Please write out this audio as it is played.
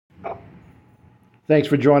Thanks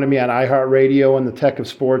for joining me on iHeartRadio and the Tech of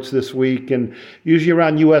Sports this week. And usually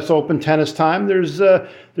around U.S. Open tennis time, there's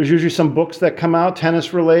usually some books that come out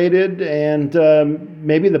tennis related, and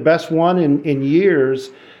maybe the best one in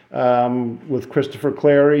years with Christopher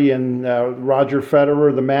Clarey and Roger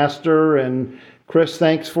Federer, the master. And Chris,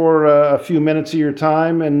 thanks for a few minutes of your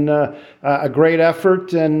time and a great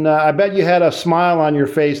effort. And I bet you had a smile on your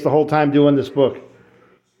face the whole time doing this book.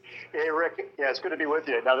 Hey, Rick. Yeah, it's good to be with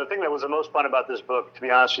you. Now, the thing that was the most fun about this book, to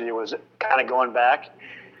be honest with you, was kind of going back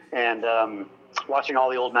and watching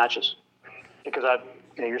all the old matches. Because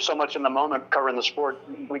you're so much in the moment covering the sport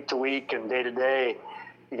week to week and day to day,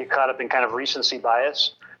 you get caught up in kind of recency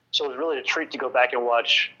bias. So it was really a treat to go back and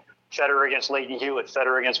watch Federer against Leighton Hewitt,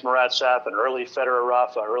 Federer against Marat Safin, early Federer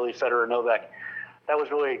Rafa, early Federer Novak. That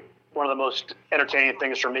was really one of the most entertaining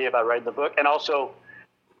things for me about writing the book. And also,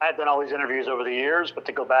 I had done all these interviews over the years, but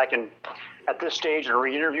to go back and at this stage and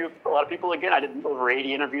re-interview a lot of people again, I did over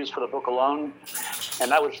 80 interviews for the book alone. And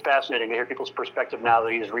that was fascinating to hear people's perspective now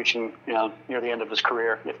that he's reaching, near the end of his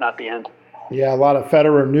career, if not the end. Yeah, a lot of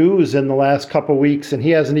Federer news in the last couple of weeks, and he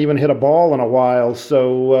hasn't even hit a ball in a while.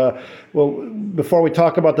 So, before we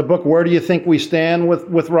talk about the book, where do you think we stand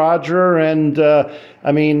with Roger? And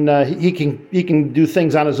he can do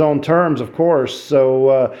things on his own terms, of course.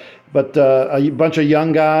 So, but a bunch of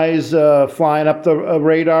young guys flying up the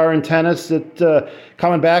radar in tennis. That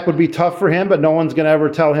coming back would be tough for him, but no one's going to ever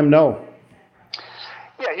tell him no.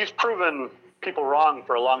 Yeah, he's proven people wrong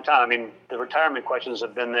for a long time. I mean, the retirement questions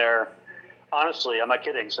have been there. Honestly, I'm not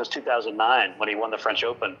kidding, since 2009 when he won the French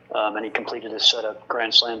Open and he completed his set of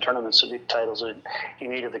Grand Slam tournaments, the titles that he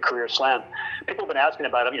needed, the career slam. People have been asking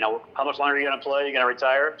about him, how much longer are you going to play? Are you going to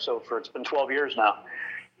retire? So it's been 12 years now.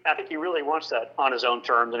 I think he really wants that on his own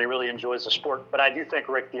terms, and he really enjoys the sport. But I do think,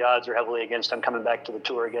 Rick, the odds are heavily against him coming back to the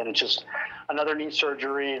tour again. It's just another knee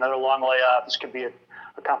surgery, another long layoff. This could be a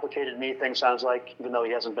complicated knee thing, sounds like, even though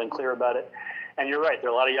he hasn't been clear about it. And you're right, there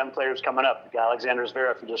are a lot of young players coming up. You got Alexander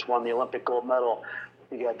Zverev, who just won the Olympic gold medal.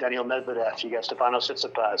 You got Daniil Medvedev. You got Stefanos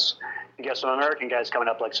Tsitsipas. You got some American guys coming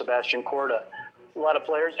up like Sebastian Korda. A lot of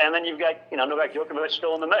players. And then you've got, Novak Djokovic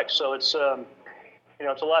still in the mix. So it's,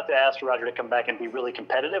 it's a lot to ask for Roger to come back and be really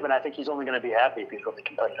competitive. And I think he's only going to be happy if he's really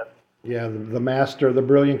competitive. Yeah, the master, the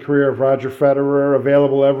brilliant career of Roger Federer,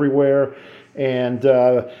 available everywhere. And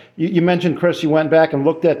you mentioned, Chris, you went back and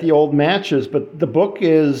looked at the old matches, but the book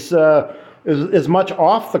is as much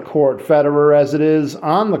off the court Federer as it is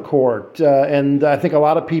on the court. And I think a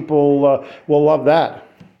lot of people will love that.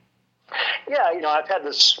 Yeah, I've had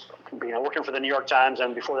this, working for the New York Times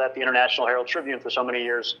and before that the International Herald Tribune for so many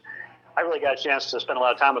years. I really got a chance to spend a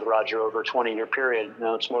lot of time with Roger over a 20-year period.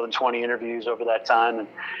 It's more than 20 interviews over that time, and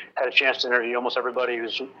had a chance to interview almost everybody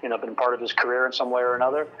who's been part of his career in some way or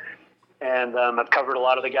another. And I've covered a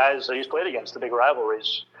lot of the guys that he's played against, the big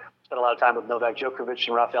rivalries. Spent a lot of time with Novak Djokovic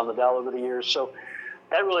and Rafael Nadal over the years. So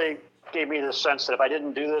that really gave me this sense that if I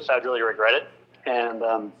didn't do this, I'd really regret it. And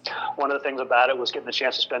one of the things about it was getting the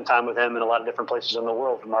chance to spend time with him in a lot of different places in the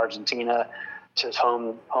world, from Argentina to his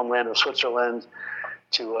homeland of Switzerland,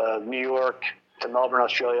 to New York, to Melbourne,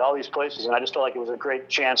 Australia, all these places. And I just felt like it was a great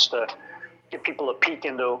chance to give people a peek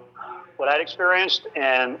into what I'd experienced.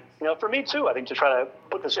 And, for me too, I think to try to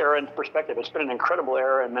put this era into perspective. It's been an incredible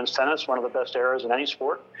era in men's tennis, one of the best eras in any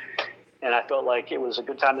sport. And I felt like it was a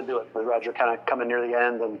good time to do it, with Roger kind of coming near the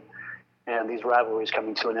end and these rivalries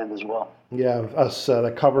coming to an end as well. Yeah, us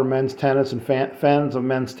that cover men's tennis and fans of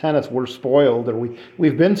men's tennis, we're spoiled, and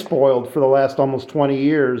we've been spoiled for the last almost 20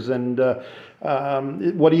 years. And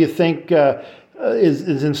what do you think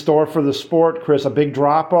is in store for the sport, Chris? A big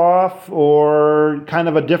drop-off or kind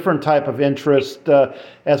of a different type of interest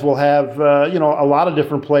as we'll have, a lot of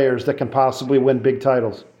different players that can possibly win big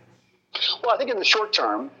titles? Well, I think in the short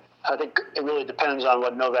term, I think it really depends on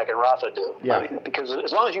what Novak and Rafa do. Yeah. Because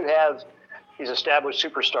as long as you have these established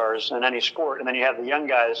superstars in any sport, and then you have the young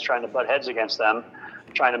guys trying to butt heads against them,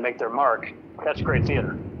 trying to make their mark, that's great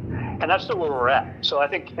theater. And that's still where we're at. So I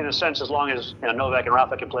think, in a sense, as long as Novak and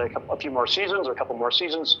Rafa can play a few more seasons or a couple more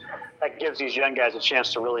seasons, that gives these young guys a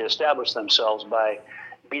chance to really establish themselves by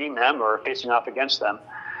beating them or facing off against them.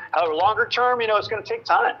 However, longer term, it's going to take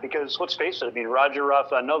time because, let's face it, Roger,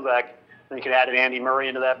 Rafa, and Novak, and you can add an Andy Murray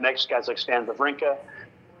into that mix, guys like Stan Wawrinka.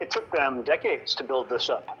 It took them decades to build this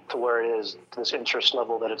up to where it is, to this interest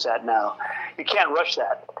level that it's at now. You can't rush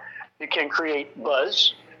that. You can create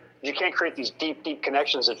buzz. You can't create these deep, deep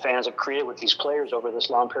connections that fans have created with these players over this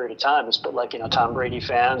long period of time. It's a bit like, Tom Brady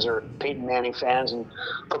fans or Peyton Manning fans and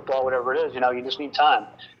football, whatever it is. You just need time.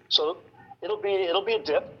 So it'll be a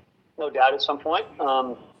dip, no doubt, at some point.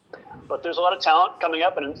 But there's a lot of talent coming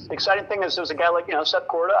up, and the exciting thing is there's a guy like Seth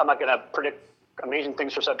Corda. I'm not going to predict amazing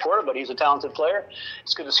things for Seth Corda, but he's a talented player.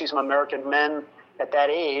 It's good to see some American men at that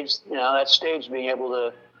age, that stage, being able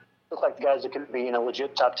to look like the guys that could be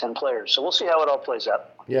legit top 10 players. So we'll see how it all plays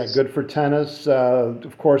out. Yeah, good for tennis.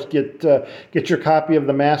 Of course, get your copy of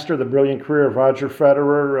The Master, The Brilliant Career of Roger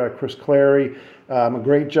Federer, Chris Clary. A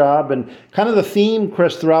great job. And kind of the theme,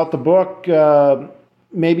 Chris, throughout the book,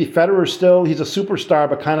 maybe Federer still, he's a superstar,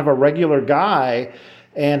 but kind of a regular guy.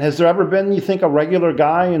 And has there ever been, you think, a regular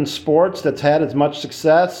guy in sports that's had as much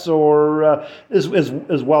success or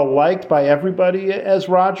is well liked by everybody as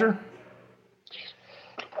Roger?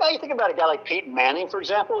 Well, you think about a guy like Peyton Manning, for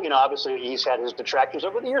example. Obviously he's had his detractors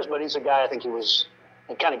over the years, but he's a guy, I think he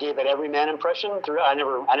kind of gave that everyman impression. I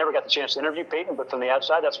never got the chance to interview Peyton, but from the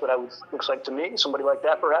outside, that's what it looks like to me. Somebody like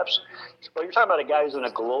that, perhaps. But you're talking about a guy who's in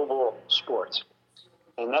a global sport.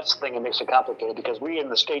 And that's the thing that makes it complicated, because we in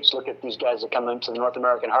the States look at these guys that come into the North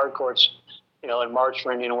American hard courts, in March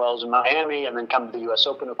for Indian Wells and Miami, and then come to the U.S.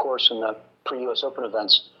 Open, of course, and the pre-U.S. Open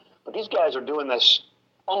events. But these guys are doing this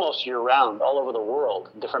almost year-round, all over the world,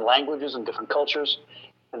 in different languages and different cultures.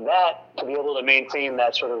 And that, to be able to maintain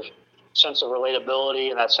that sort of sense of relatability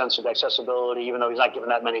and that sense of accessibility, even though he's not giving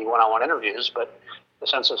that many one-on-one interviews, but the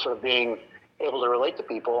sense of sort of being able to relate to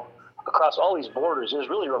people across all these borders is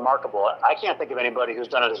really remarkable. I can't think of anybody who's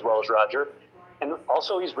done it as well as Roger. And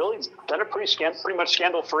also, he's really done it pretty much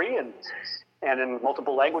scandal-free and in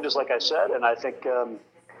multiple languages, like I said. And I think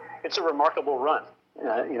it's a remarkable run.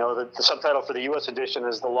 The subtitle for the U.S. edition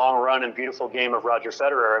is The Long Run and Beautiful Game of Roger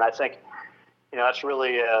Federer. And I think, that's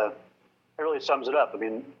really, it really sums it up. I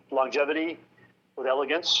mean, longevity with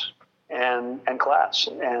elegance and class.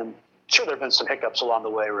 And sure, there have been some hiccups along the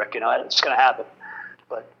way, Rick. It's going to happen.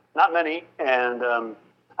 But not many, and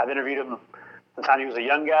I've interviewed him from the time he was a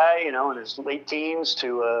young guy, in his late teens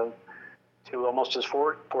to almost his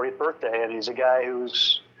 40th birthday, and he's a guy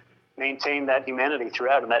who's maintained that humanity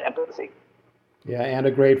throughout and that empathy. Yeah, and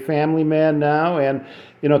a great family man now, and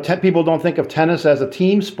people don't think of tennis as a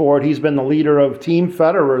team sport. He's been the leader of Team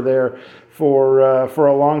Federer there for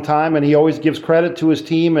a long time, and he always gives credit to his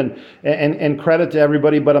team and credit to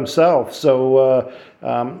everybody but himself. So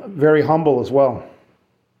very humble as well.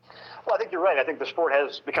 Well, I think you're right. I think the sport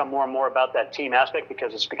has become more and more about that team aspect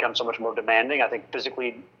because it's become so much more demanding. I think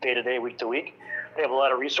physically, day to day, week to week, they have a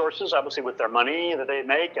lot of resources, obviously, with their money that they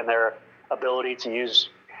make and their ability to use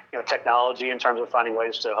technology in terms of finding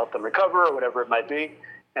ways to help them recover or whatever it might be,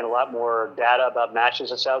 and a lot more data about matches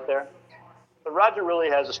that's out there. But Roger really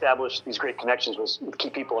has established these great connections with key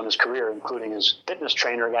people in his career, including his fitness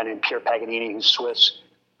trainer, a guy named Pierre Paganini, who's Swiss,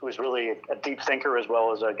 who is really a deep thinker as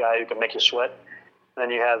well as a guy who can make you sweat. And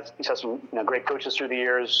then he's had some great coaches through the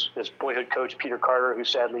years. His boyhood coach, Peter Carter, who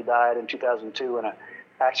sadly died in 2002 in an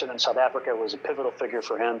accident in South Africa, was a pivotal figure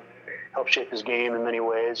for him, helped shape his game in many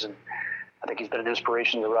ways. And I think he's been an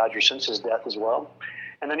inspiration to Roger since his death as well.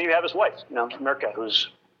 And then you have his wife, Mirka, who's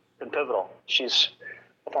been pivotal. She's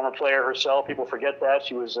a former player herself. People forget that.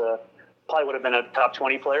 She was probably would have been a top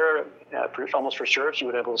 20 player, almost for sure, if she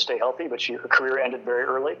would have been able to stay healthy, but her career ended very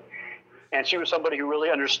early. And she was somebody who really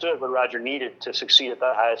understood what Roger needed to succeed at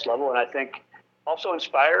the highest level, and I think also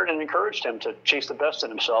inspired and encouraged him to chase the best in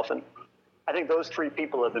himself. And I think those three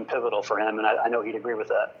people have been pivotal for him, and I know he'd agree with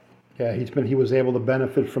that. Yeah, he was able to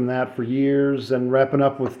benefit from that for years. And wrapping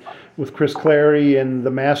up with Chris Clary and The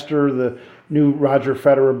Master, the new Roger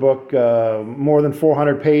Federer book, more than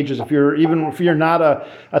 400 pages. If you're not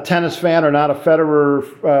a tennis fan or not a Federer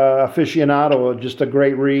aficionado, just a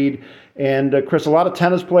great read. And Chris, a lot of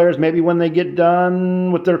tennis players, maybe when they get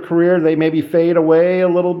done with their career, they maybe fade away a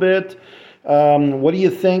little bit. What do you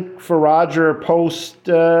think for Roger post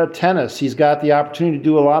tennis? He's got the opportunity to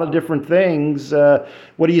do a lot of different things.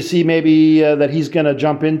 What do you see maybe that he's going to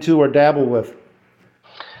jump into or dabble with?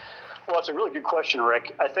 Well, it's a really good question,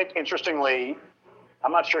 Rick. I think, interestingly,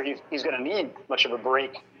 I'm not sure he's going to need much of a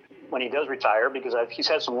break when he does retire, because he's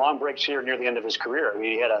had some long breaks here near the end of his career. I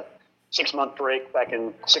mean, he had a 6-month break back in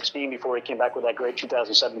 2016 before he came back with that great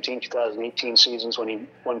 2017, 2018 seasons when he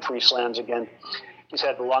won 3 slams again. He's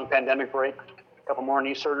had the long pandemic break, a couple more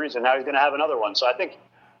knee surgeries, and now he's going to have another one. So I think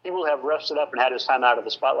he will have rested up and had his time out of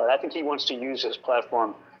the spotlight. I think he wants to use his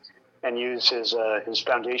platform and use his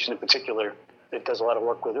foundation in particular. It does a lot of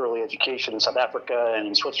work with early education in South Africa and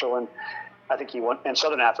in Switzerland. I think and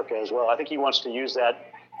Southern Africa as well. I think he wants to use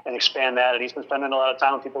that and expand that. And he's been spending a lot of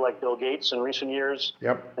time with people like Bill Gates in recent years,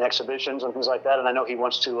 and exhibitions and things like that. And I know he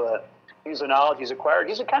wants to use the knowledge he's acquired.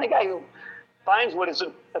 He's the kind of guy who finds what his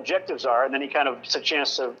objectives are, and then he kind of gets a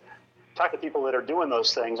chance to talk to people that are doing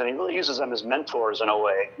those things, and he really uses them as mentors in a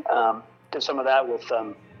way. Did some of that with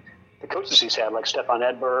the coaches he's had, like Stefan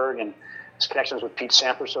Edberg and his connections with Pete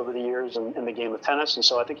Sampras over the years in the game of tennis. And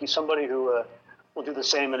so I think he's somebody who will do the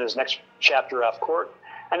same in his next chapter off court.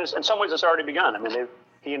 And in some ways, it's already begun. I mean,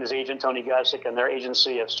 he and his agent, Tony Gosick, and their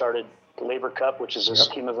agency have started the Labor Cup, which is a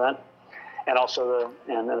team event, and also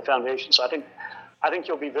the foundation. So I think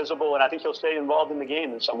he'll be visible, and I think he'll stay involved in the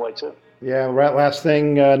game in some way, too. Yeah, last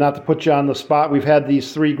thing, not to put you on the spot, we've had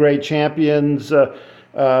these three great champions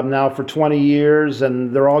now for 20 years,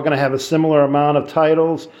 and they're all going to have a similar amount of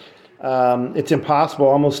titles. It's impossible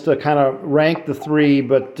almost to kind of rank the three,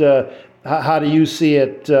 but how do you see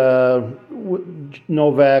it?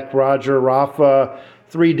 Novak, Roger, Rafa,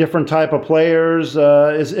 three different type of players.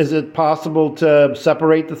 Is it possible to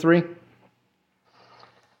separate the three?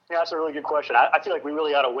 Yeah, that's a really good question. I feel like we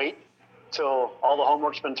really ought to wait till all the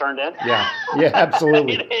homework's been turned in. Yeah,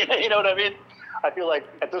 absolutely. You know what I mean? I feel like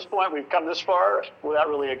at this point we've come this far without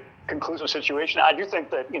really a conclusive situation. I do think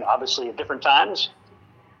that, obviously at different times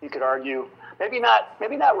you could argue, maybe not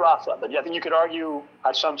Rafa, but I think you could argue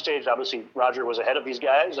at some stage, obviously Roger was ahead of these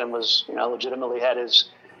guys and was, legitimately had his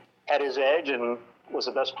edge and was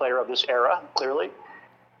the best player of this era, clearly.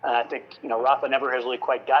 And I think, Rafa never has really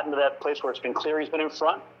quite gotten to that place where it's been clear he's been in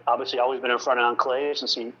front. Obviously always been in front on clay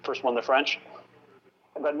since he first won the French.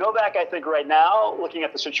 But Novak, I think right now, looking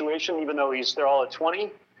at the situation, even though they're all at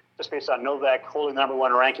 20, just based on Novak holding the number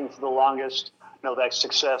one ranking for the longest, Novak's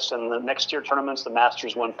success in the next tier tournaments, the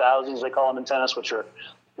Masters 1000s, they call them in tennis, which are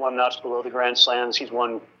one notch below the Grand Slams. He's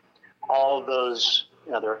won all of those,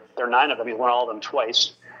 there are 9 of them. He's won all of them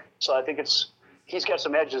twice. So I think he's got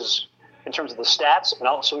some edges in terms of the stats, and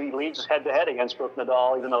also he leads head-to-head against Brooke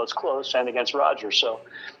Nadal, even though it's close, and against Roger. So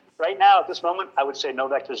right now, at this moment, I would say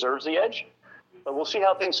Novak deserves the edge. But we'll see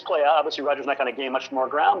how things play out. Obviously, Roger's not going to gain much more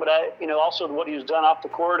ground, but also what he's done off the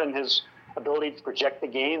court and his ability to project the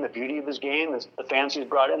game, the beauty of his game, the fans he's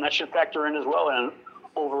brought in, that should factor in as well in an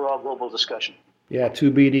overall global discussion. Yeah, to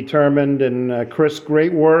be determined. And Chris,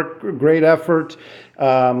 great work, great effort.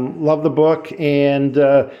 Love the book,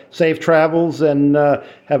 and safe travels, and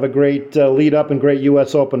have a great lead up and great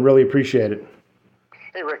U.S. Open. Really appreciate it.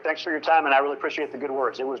 Hey, Rick, thanks for your time, and I really appreciate the good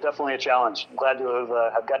words. It was definitely a challenge. I'm glad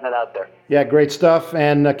to have gotten it out there. Yeah, great stuff,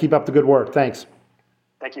 and keep up the good work. Thanks.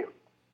 Thank you.